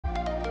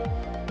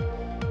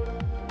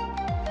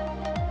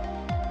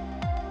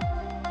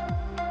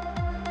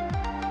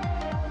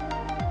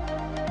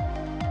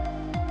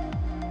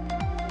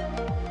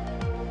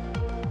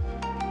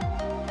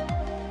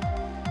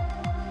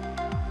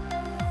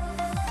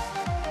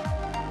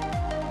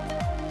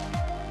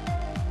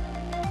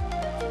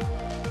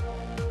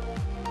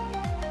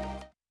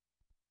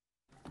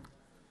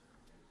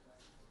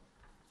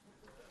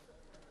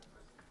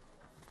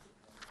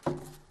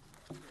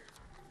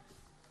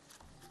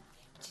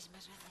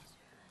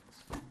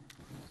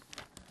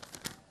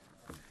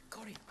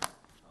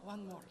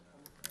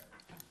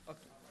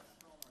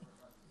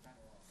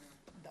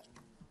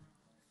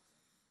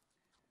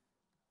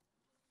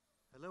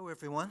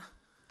everyone.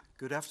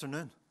 Good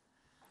afternoon.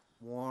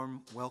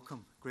 Warm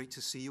welcome. Great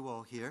to see you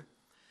all here.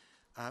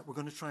 We're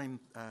going to try and,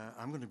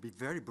 I'm going to be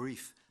very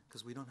brief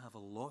because we don't have a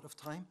lot of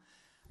time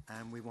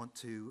and we want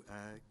to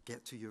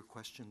get to your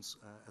questions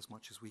as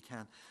much as we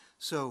can.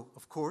 So,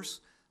 of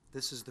course,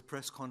 this is the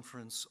press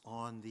conference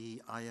on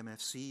the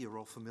IMFC. You're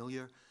all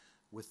familiar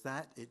with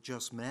that. It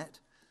just met.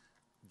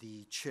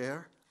 The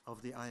chair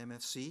of the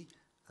IMFC,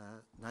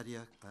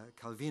 Nadia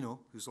Calviño,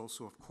 who's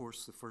also, of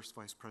course, the first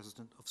vice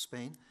president of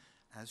Spain,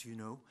 as you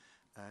know,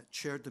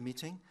 chaired the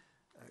meeting.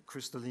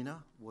 Kristalina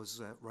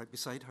was right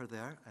beside her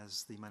there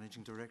as the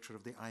managing director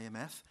of the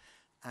IMF,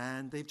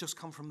 and they've just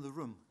come from the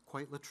room,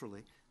 quite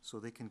literally, so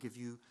they can give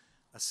you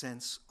a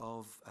sense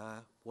of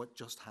what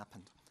just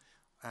happened.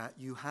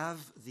 You have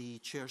the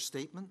chair's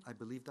statement. I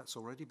believe that's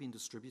already been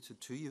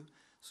distributed to you,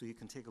 so you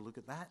can take a look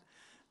at that.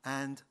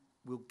 And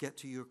we'll get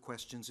to your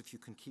questions. If you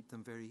can keep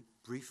them very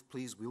brief,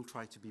 please. We'll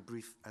try to be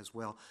brief as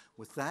well.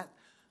 With that,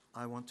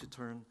 I want to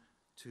turn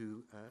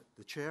to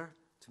the chair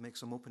to make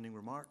some opening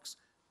remarks.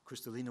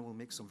 Kristalina will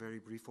make some very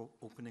brief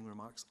opening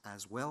remarks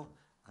as well,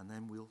 and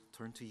then we'll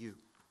turn to you.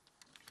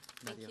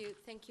 Nadia.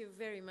 Thank you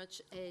very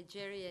much,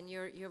 Jerry, and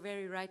you're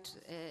very right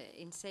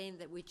in saying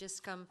that we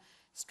just come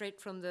straight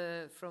from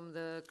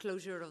the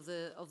closure of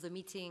the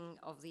meeting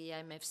of the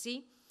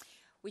IMFC,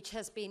 which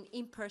has been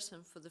in person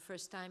for the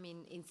first time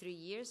in 3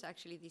 years.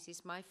 Actually, this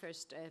is my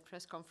first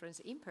press conference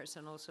in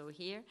person also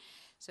here,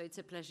 so it's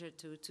a pleasure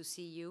to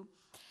see you.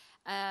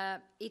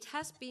 It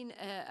has been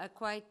a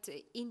quite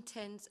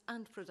intense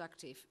and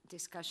productive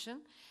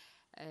discussion,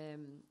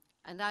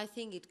 and I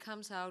think it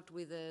comes out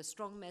with a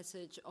strong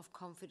message of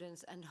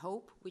confidence and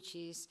hope, which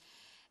is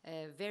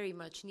very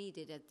much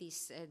needed at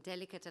this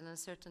delicate and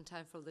uncertain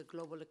time for the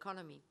global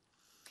economy.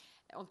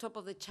 On top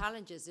of the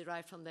challenges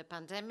derived from the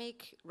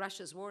pandemic,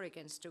 Russia's war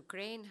against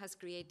Ukraine has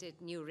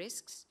created new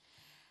risks.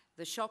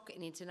 The shock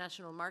in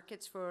international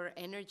markets for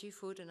energy,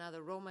 food, and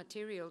other raw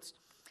materials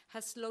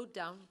has slowed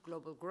down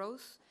global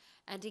growth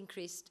and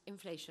increased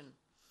inflation.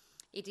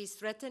 It is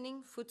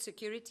threatening food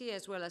security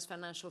as well as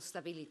financial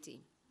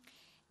stability.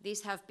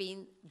 These have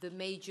been the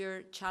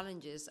major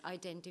challenges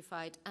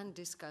identified and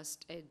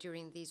discussed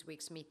during this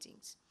week's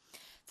meetings.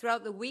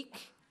 Throughout the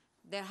week,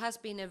 there has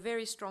been a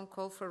very strong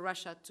call for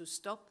Russia to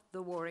stop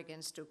the war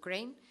against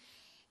Ukraine.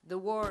 The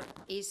war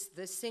is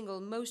the single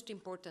most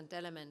important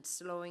element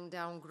slowing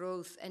down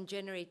growth and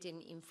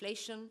generating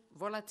inflation,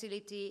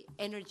 volatility,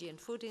 energy and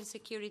food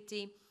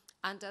insecurity,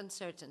 and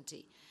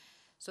uncertainty.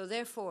 So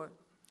therefore,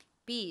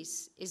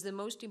 peace is the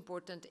most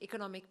important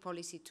economic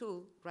policy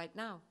tool right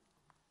now.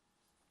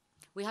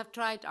 We have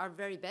tried our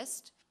very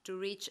best to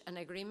reach an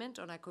agreement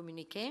on a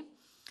communiqué.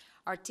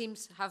 Our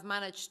teams have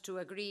managed to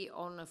agree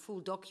on a full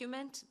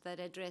document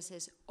that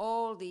addresses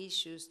all the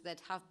issues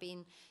that have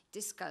been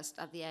discussed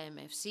at the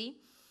IMFC,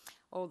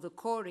 all the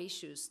core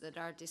issues that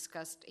are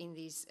discussed in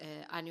these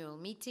annual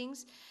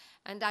meetings.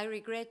 And I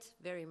regret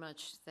very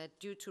much that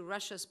due to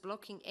Russia's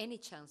blocking any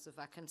chance of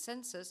a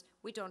consensus,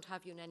 we don't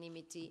have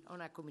unanimity on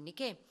a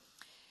communiqué.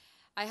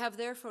 I have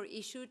therefore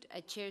issued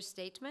a chair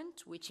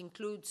statement which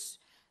includes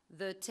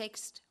the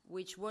text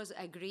which was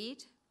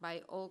agreed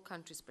by all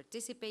countries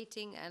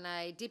participating, and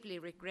I deeply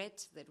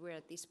regret that we're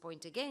at this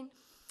point again.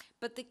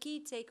 But the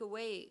key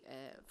takeaway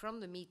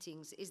from the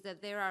meetings is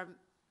that there are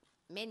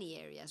many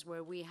areas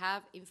where we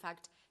have, in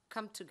fact,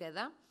 come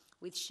together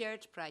with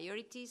shared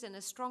priorities and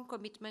a strong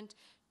commitment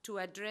to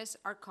address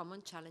our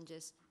common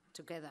challenges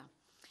together.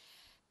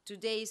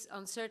 Today's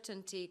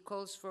uncertainty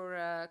calls for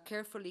a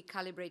carefully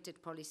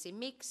calibrated policy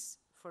mix,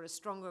 for a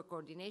stronger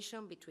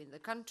coordination between the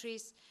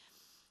countries,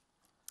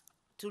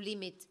 to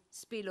limit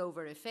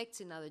spillover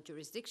effects in other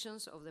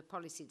jurisdictions of the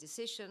policy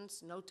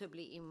decisions,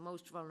 notably in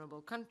most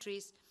vulnerable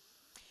countries.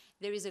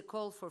 There is a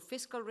call for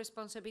fiscal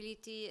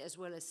responsibility as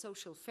well as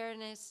social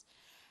fairness.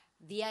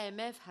 The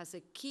IMF has a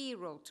key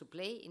role to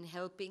play in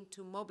helping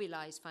to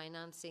mobilize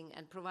financing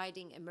and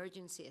providing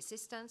emergency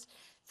assistance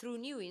through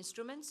new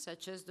instruments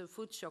such as the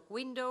Food Shock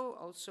Window,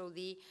 also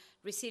the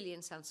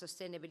Resilience and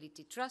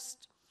Sustainability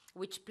Trust,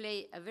 which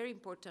play a very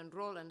important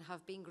role and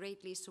have been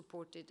greatly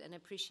supported and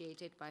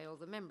appreciated by all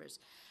the members.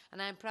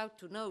 And I am proud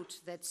to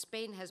note that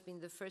Spain has been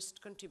the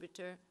first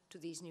contributor to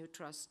this new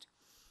trust.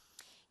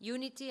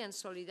 Unity and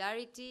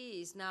solidarity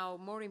is now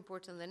more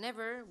important than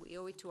ever. We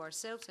owe it to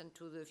ourselves and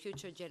to the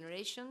future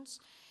generations.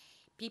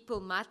 People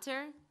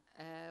matter.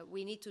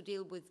 We need to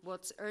deal with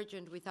what's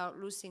urgent without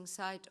losing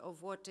sight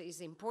of what is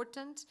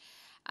important.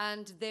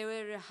 And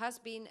there has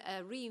been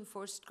a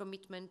reinforced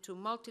commitment to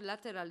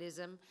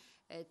multilateralism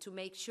to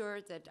make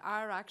sure that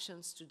our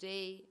actions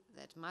today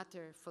that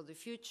matter for the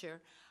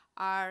future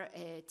are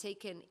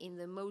taken in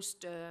the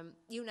most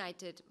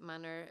united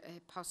manner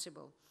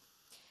possible.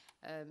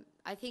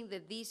 I think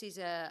that this is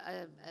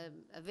a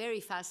very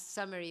fast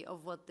summary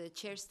of what the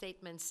chair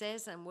statement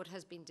says and what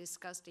has been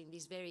discussed in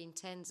these very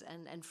intense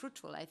and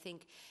fruitful, I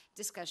think,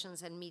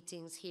 discussions and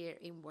meetings here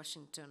in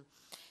Washington.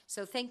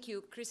 So thank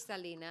you,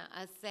 Kristalina.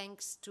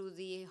 Thanks to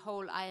the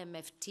whole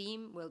IMF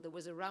team. Well, there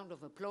was a round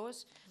of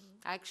applause,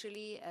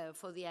 actually,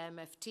 for the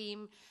IMF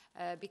team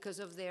because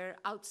of their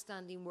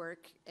outstanding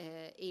work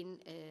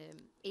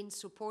in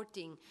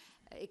supporting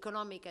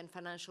economic and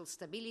financial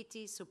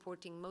stability,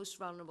 supporting most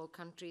vulnerable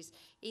countries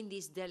in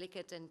this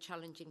delicate and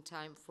challenging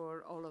time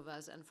for all of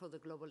us and for the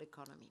global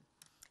economy.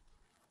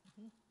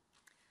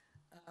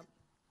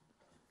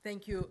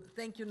 Thank you,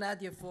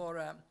 Nadia,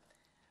 for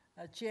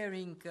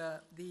chairing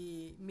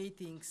the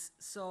meetings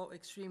so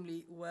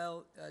extremely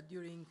well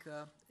during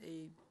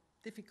a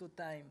difficult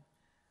time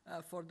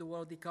for the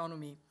world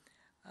economy.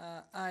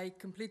 I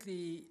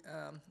completely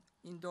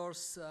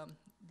endorse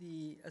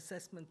the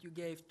assessment you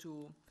gave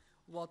to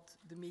what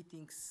the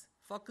meetings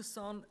focus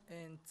on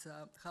and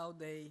how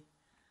they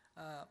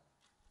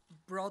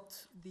brought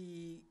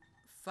the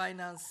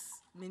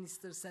finance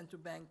ministers,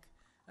 central bank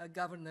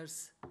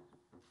governors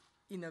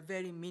in a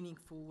very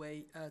meaningful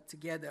way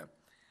together.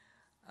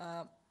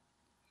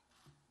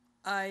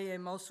 I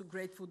am also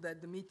grateful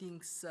that the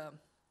meetings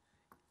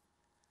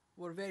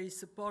were very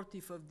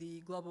supportive of the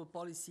global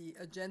policy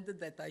agenda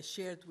that I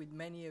shared with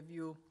many of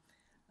you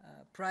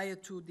prior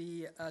to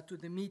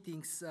the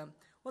meetings.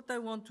 What I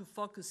want to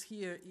focus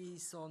here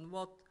is on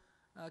what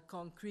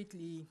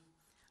concretely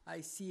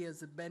I see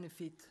as a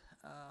benefit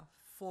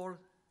for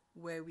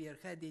where we are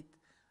headed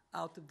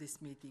out of these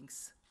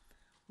meetings.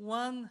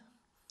 One,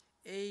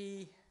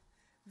 a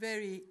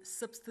very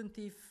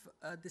substantive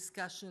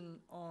discussion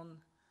on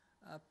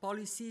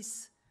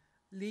policies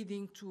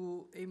leading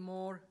to a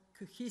more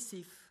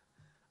cohesive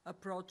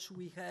approach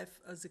we have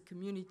as a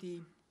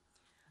community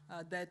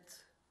that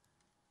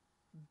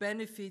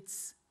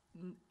benefits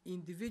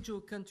individual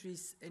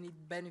countries and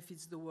it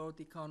benefits the world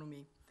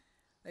economy.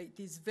 It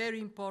is very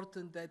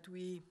important that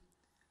we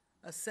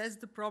assess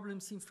the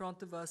problems in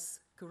front of us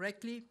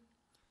correctly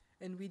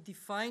and we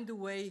define the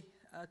way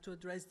to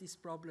address these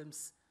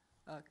problems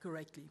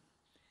correctly.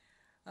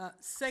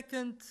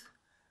 Second,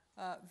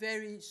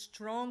 very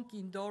strong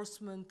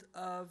endorsement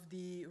of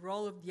the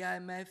role of the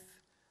IMF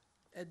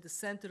at the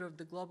center of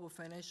the global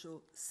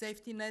financial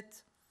safety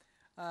net.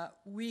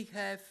 We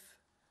have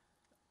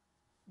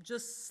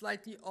just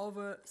slightly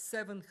over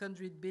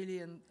 $700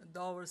 billion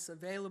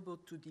available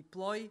to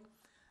deploy.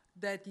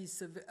 That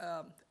is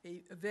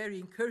very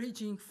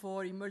encouraging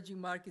for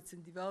emerging markets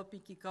and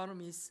developing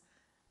economies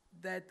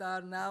that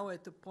are now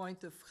at a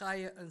point of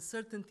higher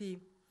uncertainty.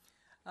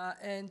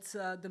 And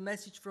the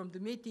message from the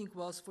meeting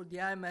was for the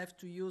IMF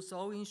to use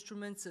all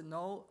instruments and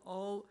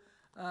all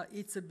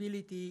its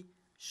ability,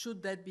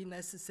 should that be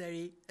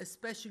necessary,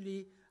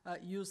 especially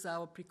use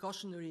our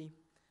precautionary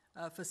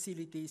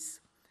facilities.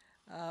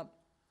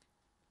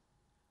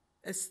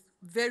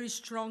 Very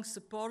strong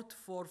support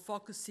for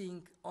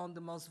focusing on the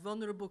most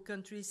vulnerable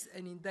countries,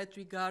 and in that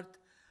regard,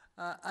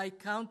 I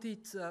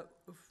counted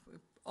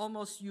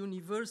almost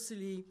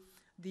universally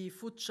the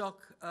food shock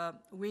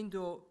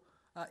window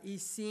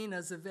is seen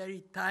as a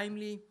very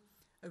timely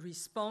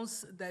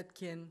response that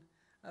can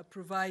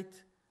provide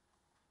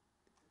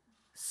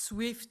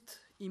swift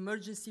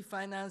emergency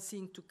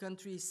financing to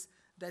countries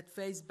that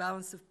face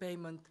balance of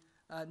payment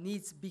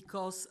needs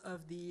because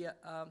of the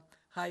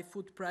high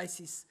food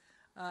prices.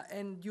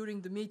 And during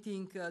the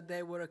meeting,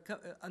 there were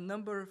a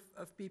number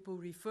of people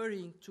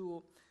referring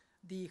to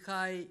the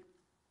high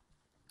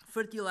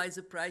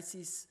fertilizer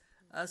prices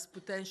as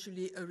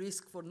potentially a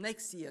risk for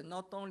next year,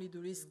 not only the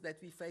risk that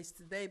we face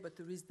today, but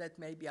the risk that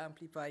may be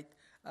amplified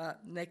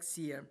next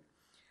year.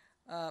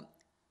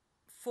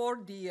 For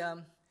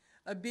the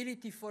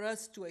ability for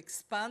us to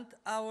expand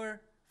our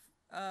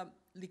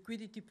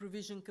liquidity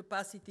provision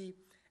capacity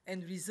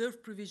and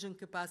reserve provision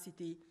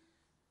capacity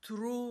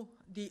through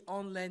the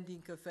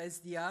on-lending of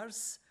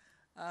SDRs,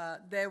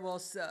 there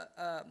was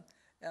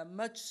a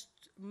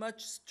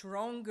much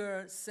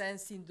stronger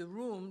sense in the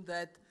room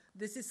that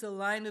this is a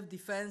line of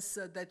defense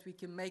that we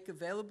can make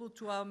available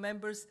to our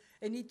members,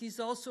 and it is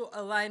also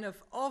a line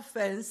of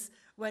offense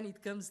when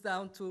it comes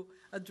down to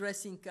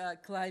addressing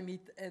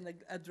climate and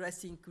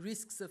addressing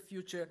risks of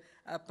future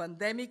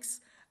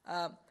pandemics.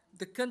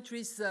 The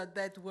countries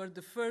that were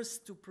the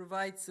first to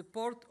provide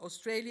support,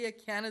 Australia,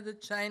 Canada,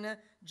 China,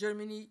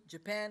 Germany,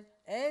 Japan,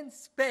 and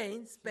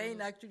Spain. Spain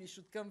actually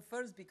should come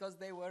first because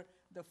they were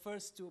the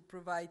first to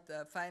provide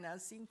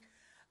financing.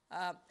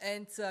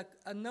 And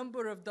a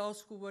number of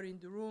those who were in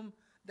the room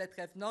that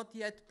have not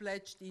yet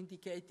pledged,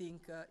 indicating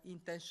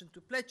intention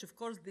to pledge. Of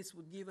course, this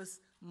would give us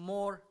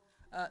more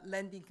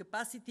lending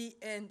capacity,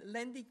 and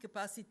lending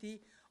capacity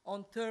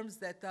on terms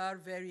that are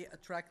very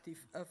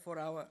attractive for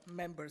our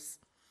members.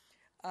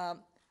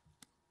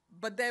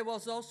 But there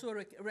was also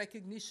a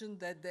recognition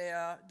that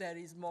there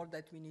is more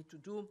that we need to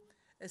do,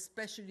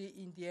 especially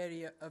in the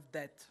area of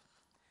debt.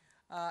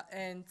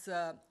 And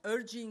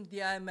urging the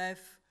IMF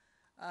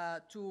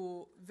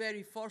to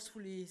very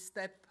forcefully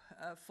step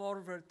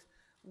forward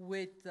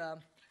with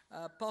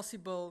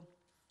possible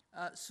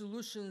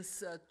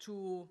solutions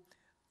to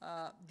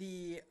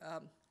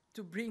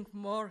bring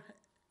more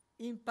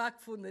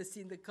impactfulness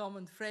in the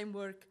common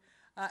framework,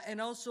 and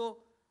also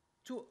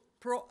to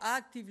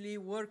proactively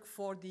work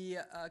for the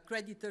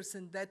creditors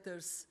and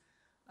debtors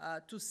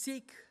to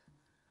seek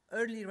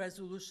early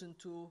resolution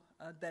to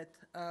debt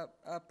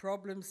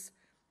problems,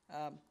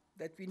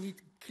 that we need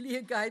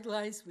clear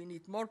guidelines, we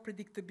need more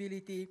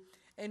predictability,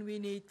 and we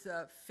need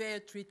fair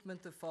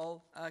treatment of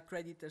all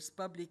creditors,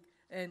 public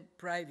and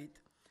private.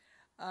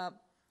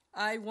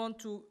 I want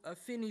to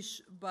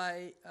finish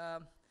by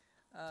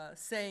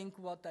saying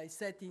what I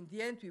said in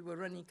the end. We were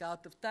running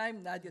out of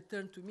time. Nadia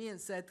turned to me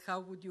and said, how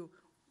would you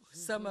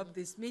sum up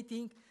this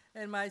meeting?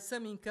 And my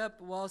summing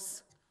up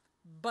was,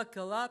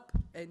 buckle up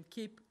and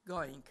keep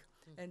going.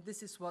 And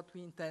this is what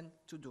we intend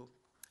to do.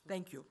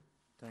 Thank you.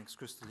 Thanks,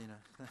 Kristalina.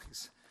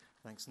 Thanks.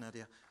 Thanks,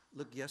 Nadia.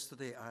 Look,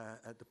 yesterday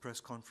at the press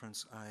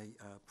conference, I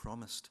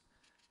promised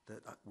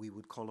that we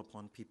would call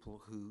upon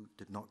people who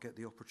did not get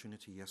the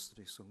opportunity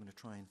yesterday, so I'm going to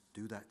try and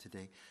do that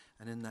today.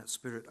 And in that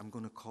spirit, I'm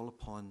going to call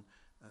upon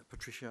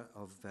Patricia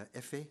of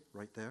EFE,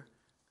 right there,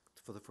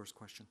 for the first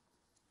question.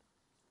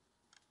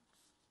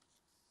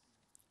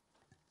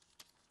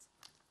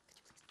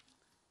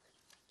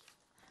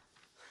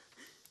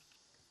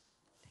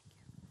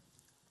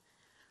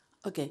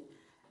 Okay,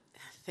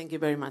 thank you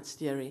very much,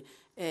 Jerry.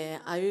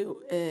 I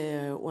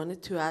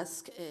wanted to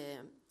ask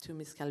to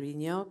Ms.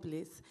 Calviño,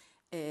 please,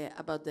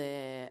 about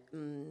the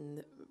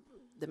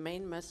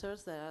main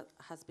measures that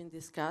has been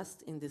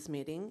discussed in this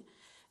meeting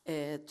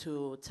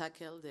to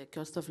tackle the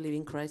cost of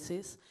living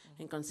crisis,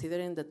 and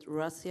considering that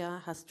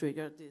Russia has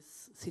triggered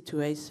this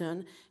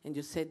situation, and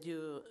you said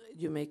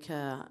you make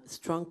a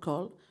strong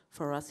call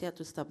for Russia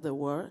to stop the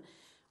war,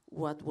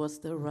 what was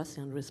the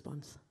Russian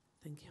response?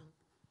 Thank you.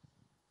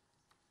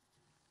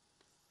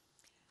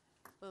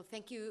 Well,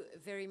 thank you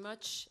very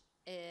much.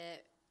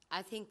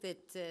 I think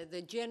that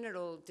the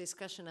general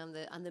discussion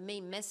and the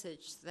main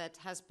message that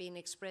has been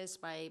expressed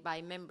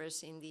by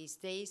members in these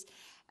days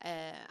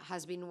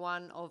has been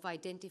one of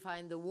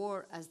identifying the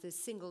war as the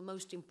single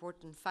most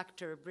important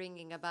factor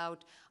bringing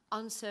about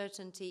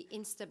uncertainty,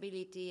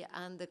 instability,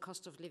 and the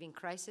cost of living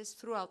crisis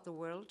throughout the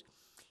world.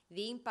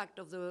 The impact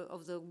of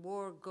the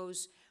war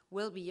goes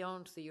well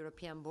beyond the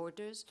European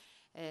borders.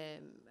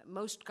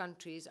 Most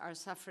countries are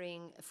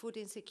suffering food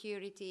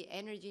insecurity,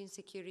 energy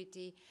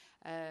insecurity,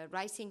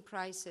 rising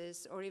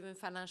prices, or even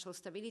financial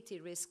stability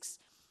risks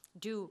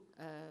due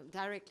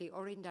directly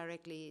or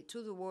indirectly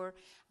to the war.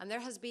 And there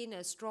has been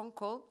a strong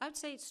call, I'd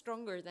say it's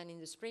stronger than in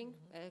the spring,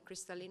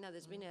 Kristalina,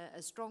 there's been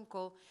a strong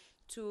call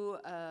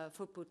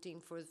for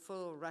Putin,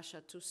 for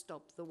Russia to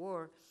stop the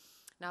war.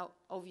 Now,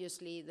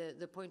 obviously,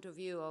 the point of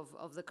view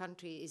of the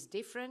country is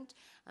different,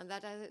 and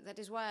that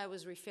is why I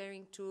was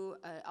referring to,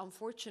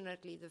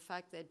 unfortunately, the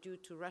fact that due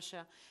to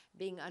Russia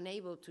being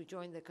unable to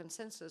join the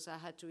consensus, I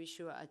had to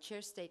issue a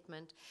chair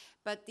statement.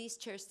 But this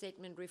chair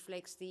statement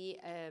reflects the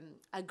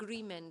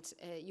agreement,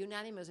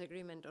 unanimous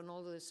agreement on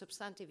all the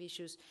substantive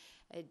issues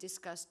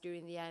discussed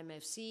during the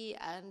IMFC,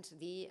 and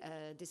the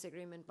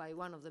disagreement by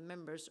one of the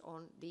members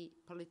on the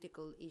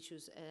political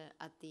issues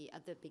at the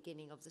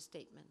beginning of the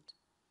statement.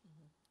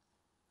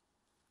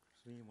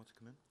 You want to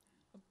come in?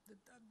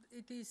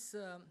 It is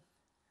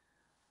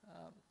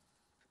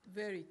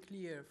very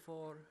clear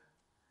for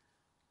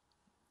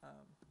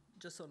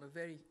just on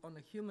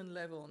a human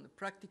level, on a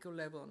practical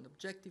level, on an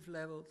objective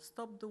level,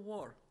 stop the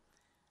war.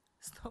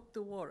 Stop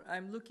the war.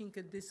 I'm looking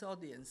at this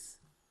audience.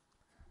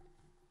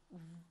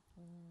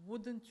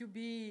 Wouldn't you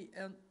be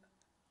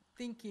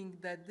thinking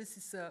that this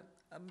is a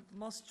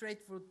most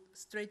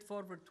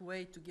straightforward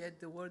way to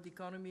get the world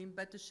economy in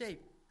better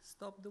shape?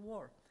 Stop the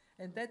war.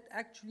 And that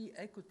actually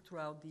echoed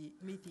throughout the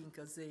meeting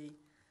as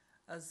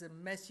a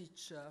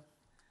message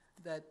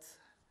that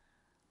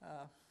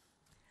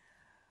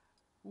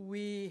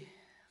we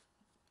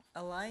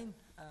align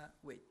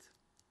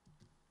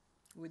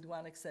with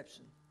one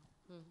exception.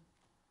 Mm-hmm.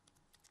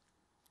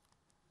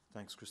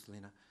 Thanks,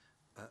 Kristalina.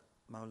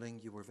 Mao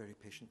Ling, you were very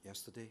patient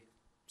yesterday.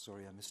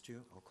 Sorry I missed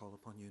you. I'll call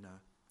upon you now.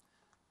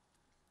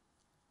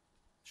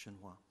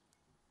 Xinhua.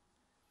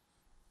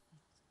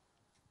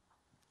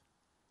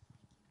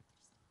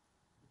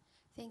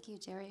 Thank you,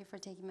 Jerry, for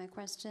taking my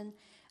question.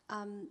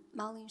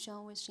 Mao Ling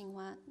Sheng with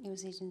Xinhua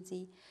News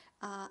Agency.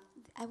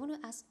 I want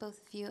to ask both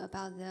of you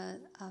about the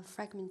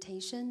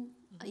fragmentation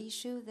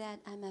issue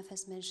that IMF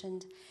has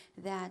mentioned,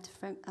 that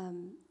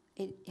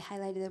it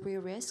highlighted the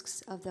real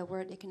risks of the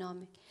world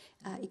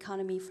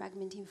economy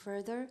fragmenting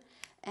further,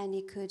 and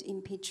it could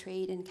impede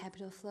trade and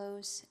capital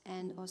flows,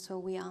 and also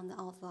we on the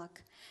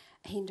outlook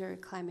hinder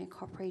climate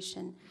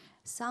cooperation.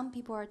 Some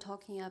people are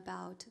talking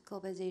about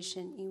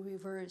globalization in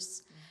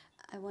reverse.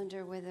 I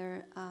wonder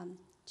whether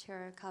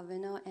Chair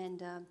Calviño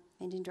and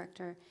Managing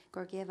Director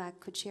Georgieva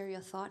could share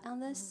your thought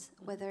on this,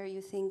 whether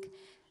you think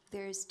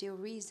there is still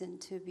reason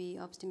to be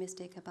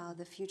optimistic about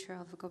the future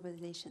of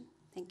globalization.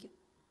 Thank you.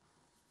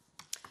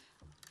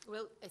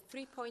 Well,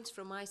 3 points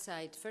from my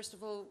side. First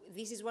of all,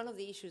 this is one of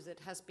the issues that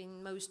has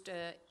been most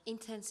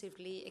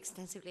intensively,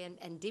 extensively,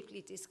 and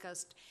deeply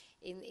discussed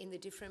in the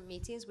different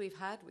meetings we've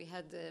had. We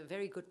had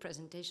very good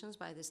presentations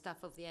by the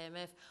staff of the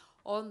IMF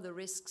on the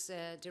risks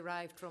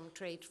derived from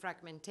trade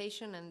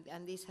fragmentation,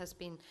 and this has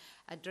been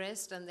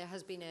addressed, and there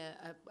has been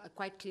a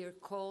quite clear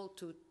call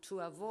to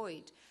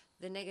avoid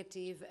the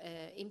negative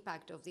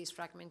impact of this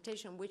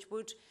fragmentation, which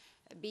would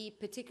be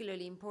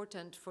particularly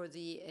important for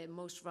the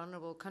most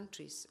vulnerable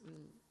countries.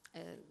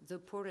 The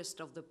poorest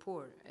of the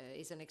poor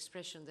is an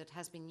expression that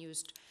has been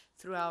used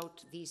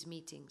throughout these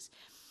meetings.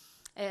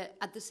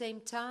 At the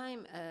same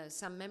time,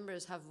 some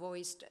members have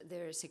voiced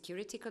their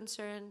security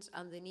concerns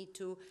and the need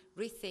to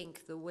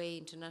rethink the way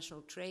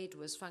international trade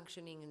was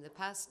functioning in the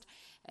past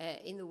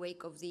in the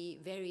wake of the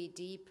very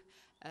deep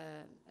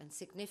and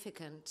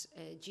significant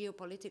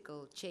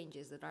geopolitical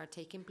changes that are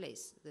taking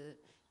place, the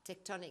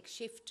tectonic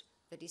shift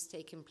that is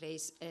taking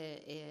place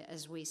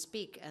as we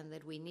speak and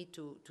that we need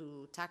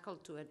to tackle,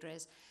 to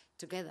address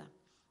together.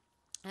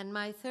 And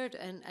my third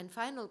and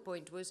final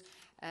point was,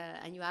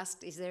 and you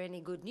asked, is there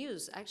any good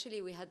news?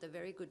 Actually, we had the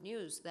very good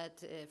news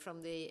that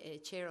from the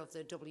chair of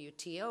the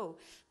WTO,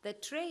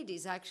 that trade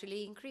is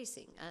actually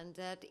increasing and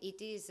that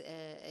it is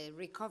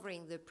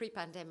recovering the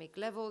pre-pandemic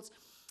levels,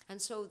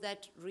 and so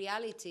that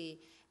reality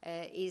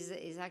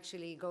is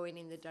actually going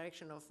in the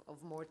direction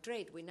of more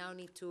trade. We now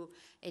need to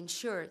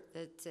ensure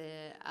that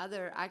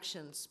other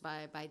actions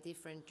by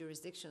different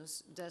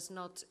jurisdictions does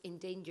not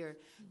endanger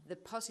the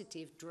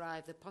positive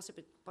drive, the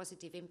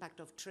positive impact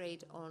of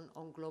trade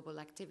on global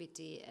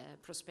activity,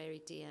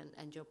 prosperity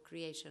and job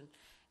creation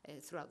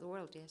throughout the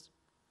world, yes.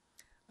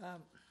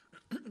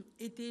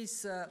 It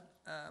is,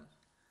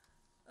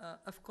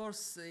 of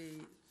course,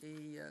 a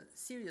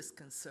serious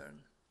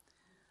concern.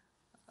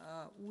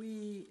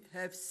 We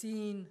have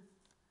seen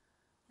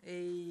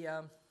a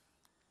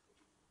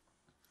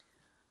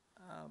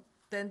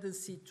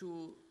tendency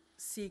to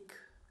seek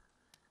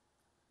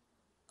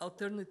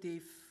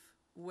alternative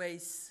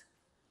ways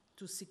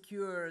to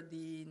secure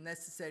the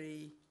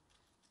necessary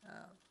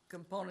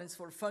components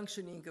for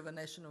functioning of a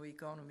national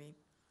economy.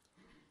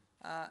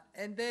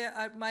 And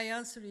my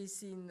answer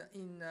is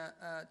in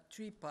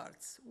three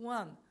parts.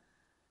 One,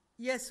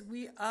 yes,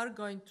 we are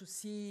going to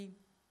see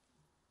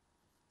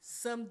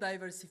some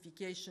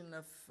diversification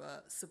of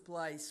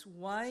supplies.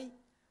 Why?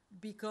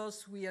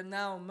 Because we are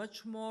now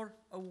much more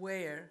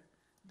aware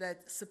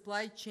that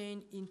supply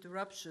chain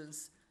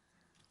interruptions,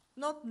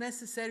 not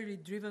necessarily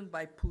driven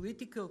by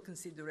political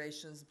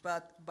considerations,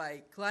 but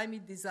by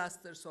climate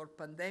disasters or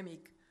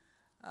pandemic,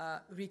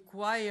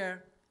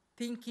 require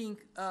thinking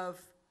of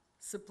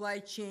supply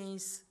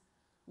chains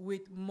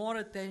with more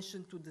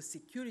attention to the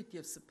security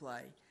of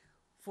supply.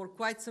 For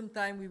quite some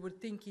time, we were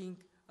thinking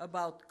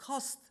about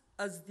cost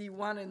as the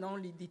one and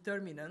only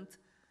determinant.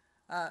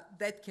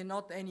 That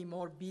cannot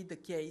anymore be the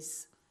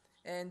case.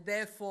 And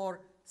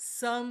therefore,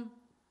 some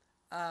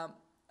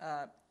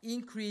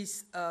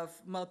increase of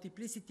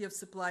multiplicity of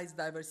supplies,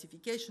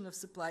 diversification of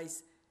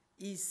supplies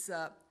is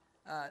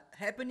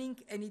happening,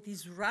 and it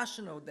is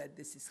rational that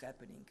this is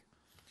happening.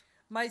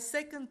 My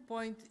second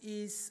point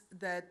is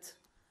that,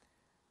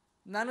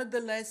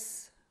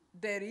 nonetheless,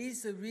 there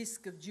is a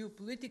risk of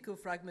geopolitical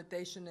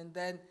fragmentation and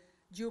then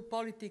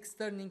geopolitics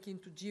turning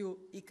into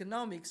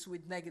geoeconomics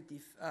with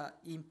negative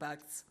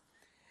impacts.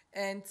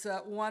 And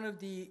one of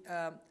the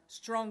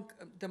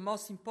the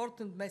most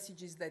important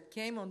messages that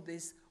came on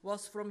this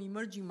was from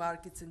emerging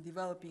markets and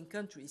developing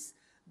countries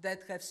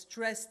that have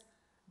stressed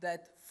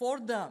that for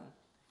them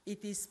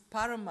it is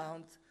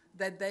paramount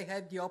that they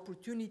have the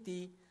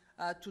opportunity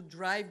to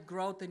drive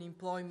growth and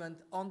employment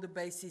on the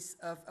basis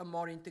of a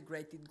more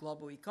integrated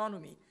global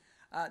economy.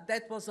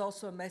 That was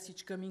also a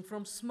message coming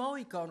from small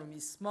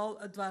economies, small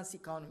advanced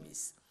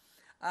economies.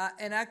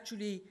 And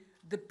actually,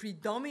 the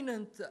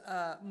predominant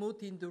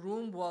mood in the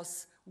room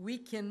was we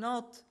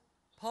cannot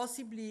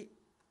possibly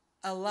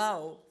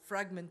allow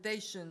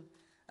fragmentation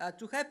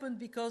to happen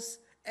because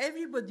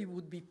everybody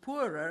would be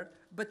poorer,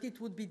 but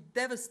it would be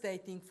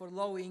devastating for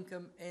low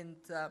income and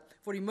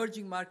for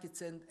emerging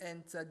markets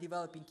and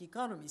developing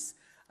economies.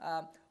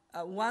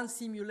 One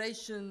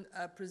simulation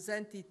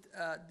presented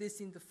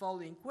this in the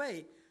following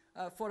way.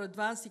 For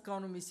advanced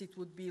economies, it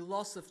would be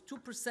loss of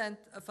 2%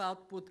 of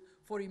output.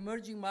 For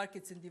emerging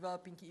markets and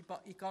developing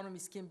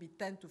economies can be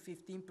 10 to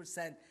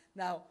 15%.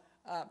 Now,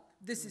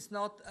 this is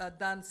not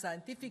done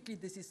scientifically.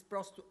 This is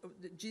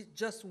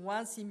just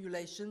one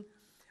simulation.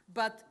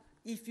 But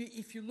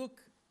if you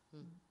look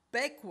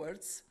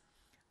backwards,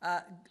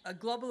 a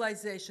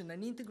globalization,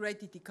 an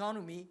integrated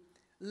economy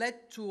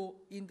led to,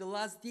 in the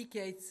last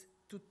decades,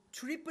 to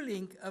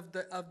tripling of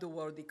the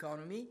world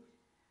economy,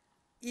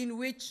 in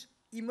which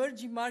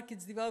emerging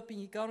markets, developing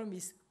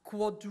economies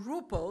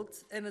quadrupled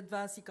and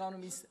advanced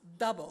economies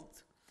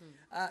doubled.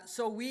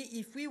 So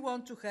if we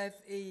want to have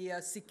a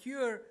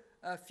secure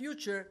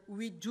future,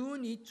 we do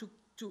need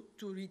to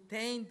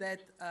retain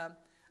that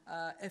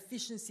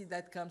efficiency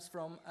that comes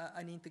from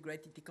an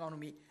integrated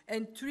economy.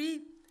 And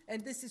three,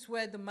 and this is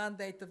where the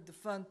mandate of the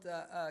fund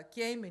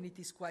came, and it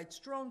is quite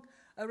strong,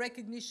 a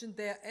recognition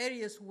there are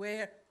areas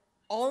where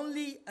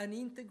only an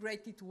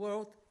integrated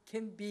world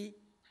can be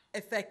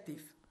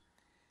effective.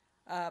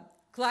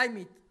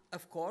 Climate,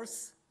 of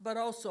course, but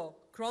also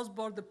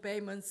cross-border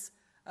payments,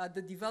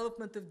 the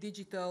development of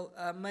digital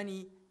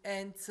money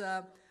and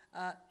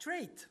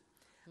trade.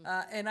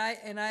 And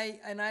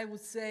I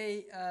would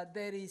say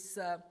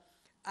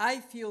I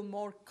feel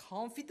more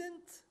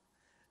confident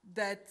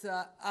that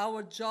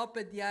our job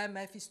at the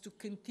IMF is to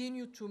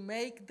continue to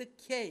make the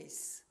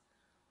case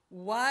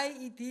why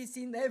it is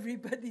in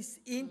everybody's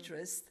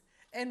interest,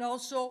 and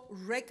also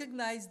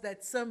recognize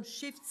that some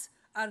shifts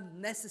are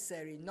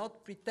necessary,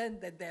 not pretend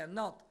that they are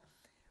not.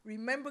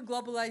 Remember,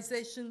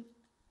 globalization,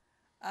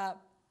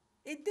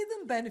 it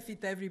didn't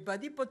benefit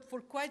everybody, but for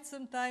quite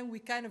some time we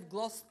kind of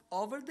glossed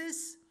over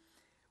this.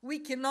 We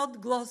cannot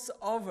gloss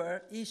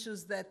over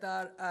issues that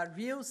are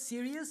real,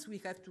 serious. We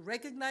have to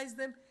recognize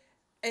them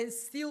and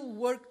still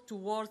work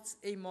towards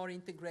a more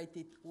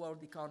integrated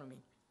world economy.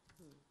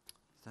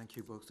 Thank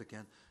you both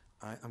again.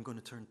 I'm going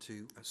to turn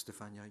to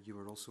Stefania. You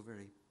were also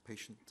very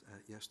patient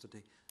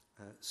yesterday.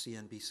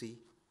 CNBC,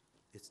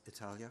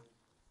 Italia.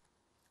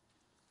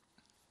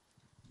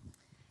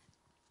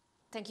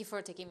 Thank you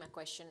for taking my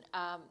question.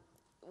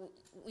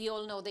 We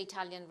all know the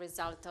Italian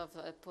result of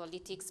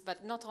politics,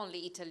 but not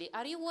only Italy.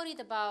 Are you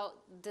worried about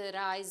the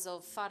rise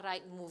of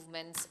far-right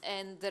movements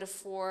and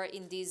therefore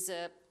in this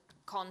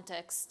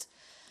context,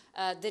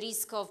 the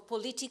risk of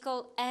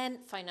political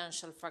and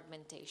financial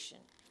fragmentation?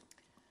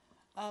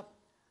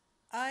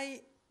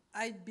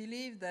 I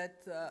believe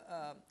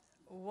that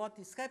what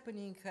is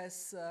happening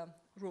has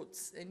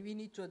roots, and we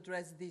need to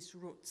address these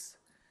roots.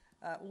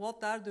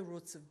 What are the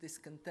roots of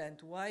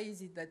discontent? Why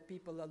is it that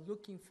people are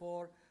looking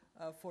for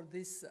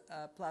these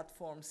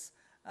platforms?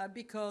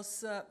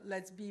 Because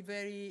let's be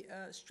very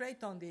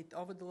straight on it.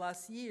 Over the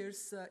last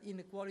years,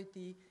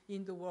 inequality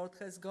in the world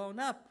has gone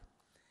up.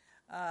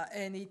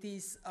 And it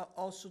is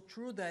also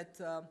true that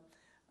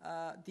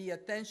the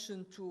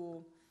attention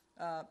to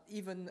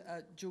even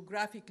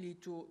geographically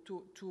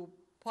to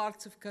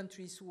parts of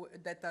countries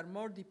that are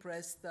more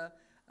depressed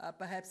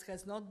perhaps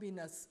has not been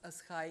as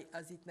high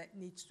as it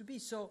needs to be.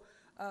 So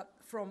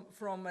from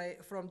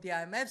the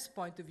IMF's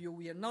point of view,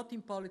 we are not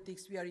in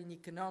politics, we are in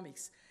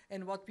economics.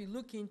 And what we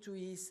look into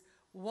is,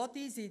 what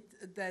is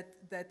it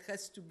that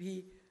has to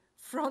be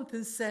front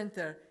and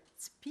center?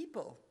 It's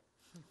people.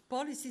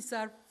 Policies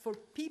are for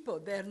people,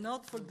 they're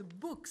not for the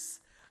books.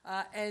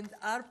 And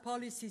are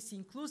policies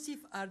inclusive?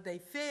 Are they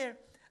fair?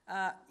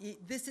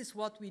 This is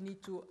what we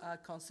need to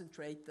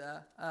concentrate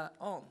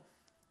on.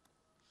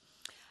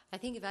 I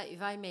think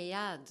if I may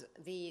add,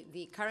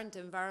 the current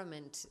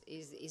environment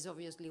is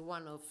obviously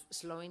one of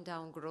slowing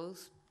down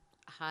growth,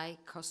 high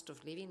cost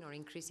of living or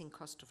increasing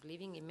cost of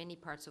living in many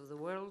parts of the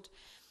world,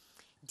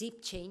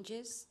 deep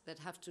changes that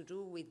have to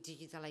do with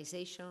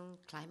digitalization,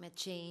 climate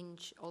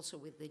change, also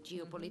with the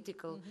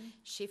geopolitical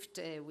shift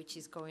which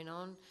is going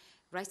on,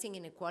 rising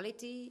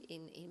inequality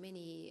in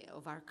many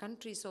of our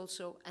countries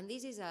also. And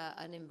this is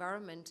an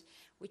environment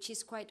which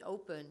is quite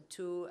open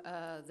to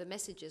the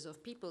messages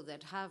of people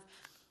that have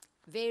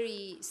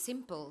very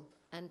simple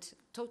and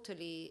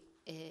totally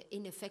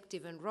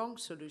ineffective and wrong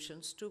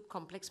solutions to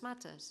complex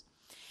matters.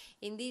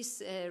 In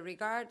this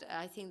regard,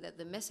 I think that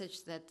the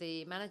message that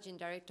the managing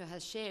director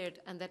has shared,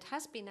 and that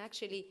has been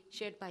actually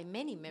shared by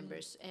many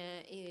members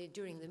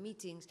during the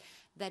meetings,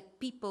 that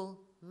people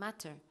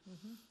matter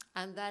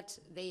and that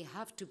they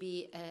have to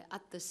be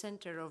at the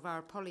center of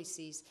our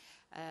policies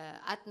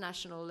at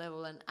national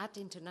level and at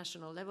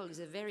international level, is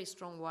a very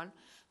strong one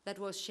that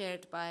was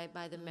shared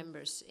by the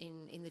members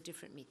in the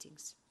different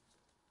meetings.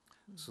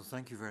 So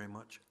thank you very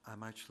much.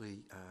 I'm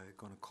actually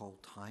going to call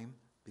time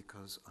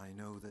because I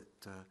know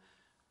that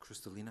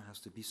Kristalina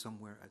has to be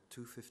somewhere at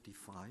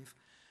 2:55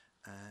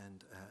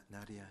 and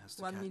Nadia has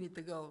to 1 minute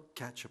to go.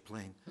 Catch a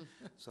plane.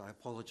 So I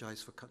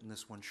apologize for cutting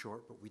this one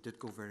short, but we did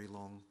go very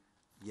long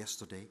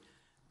yesterday.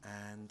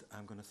 And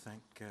I'm going to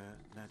thank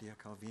Nadia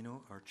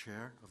Calviño, our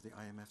chair of the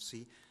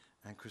IMFC,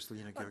 and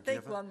Kristalina Georgieva. I'll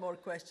take one more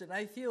question.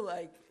 I feel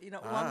like,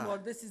 one more.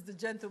 This is the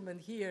gentleman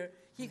here.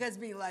 He has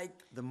been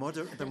like... The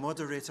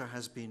moderator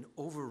has been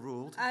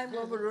overruled. I'm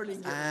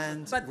overruling you.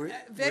 And but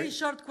very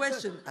short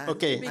question.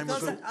 Okay.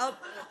 Because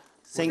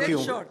Thank very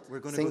you. short. We're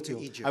going to go to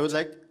Egypt. I would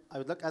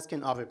like to ask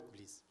in Arabic,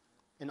 please.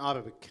 In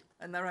Arabic.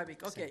 In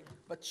Arabic, okay.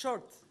 But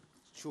short.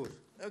 Sure.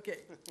 Okay.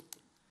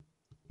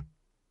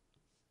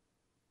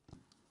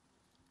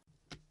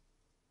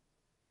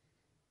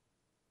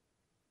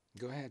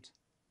 Go ahead.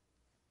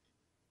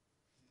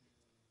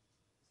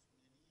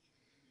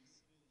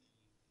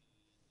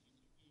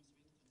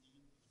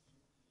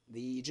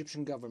 The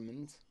Egyptian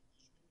government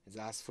has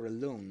asked for a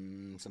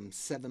loan some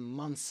 7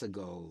 months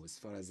ago, as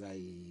far as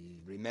I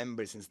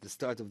remember, since the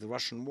start of the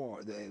Russian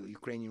war, the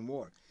Ukrainian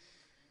war.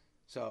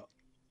 So,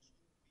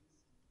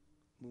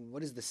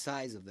 what is the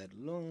size of that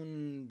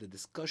loan? The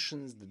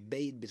discussions, the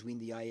debate between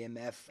the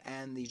IMF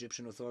and the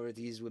Egyptian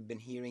authorities, we've been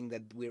hearing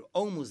that we're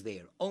almost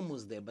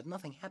there, but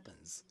nothing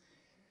happens.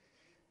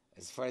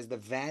 As far as the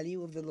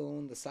value of the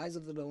loan, the size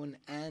of the loan,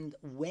 and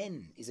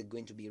when is it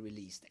going to be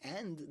released,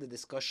 and the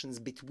discussions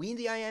between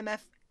the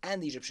IMF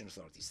and the Egyptian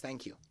authorities.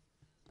 Thank you.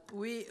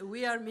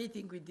 We are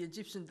meeting with the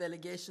Egyptian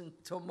delegation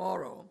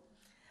tomorrow.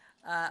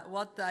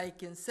 What I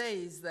can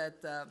say is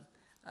that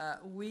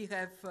We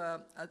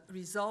have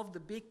resolved the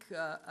big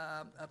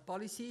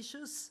policy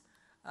issues.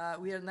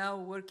 We are now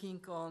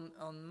working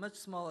on much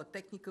smaller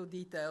technical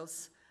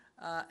details.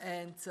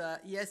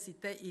 Yes,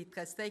 it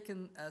has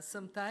taken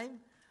some time,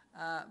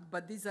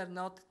 but these are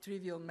not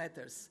trivial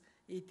matters.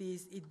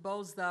 It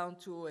boils down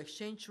to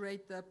exchange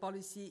rate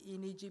policy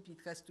in Egypt. It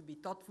has to be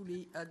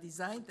thoughtfully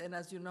designed, and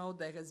as you know,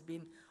 there has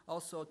been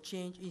also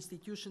change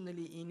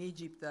institutionally in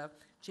Egypt,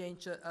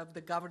 change of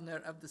the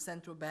governor of the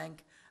central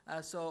bank.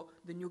 So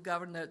the new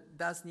governor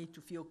does need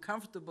to feel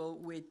comfortable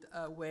with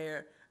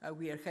where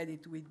we are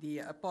headed with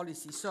the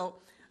policy. So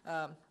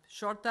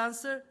short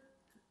answer,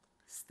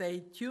 stay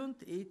tuned.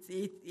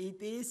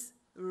 It is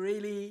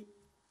really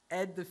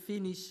at the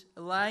finish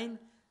line,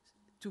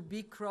 to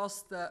be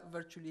crossed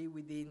virtually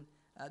within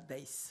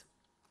days.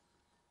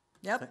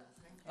 Yep.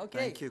 Okay.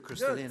 Thank you,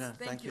 Kristalina.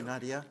 Good. Thank you,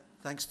 Nadia.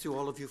 Thanks to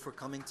all of you for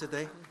coming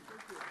today.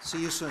 See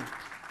you soon.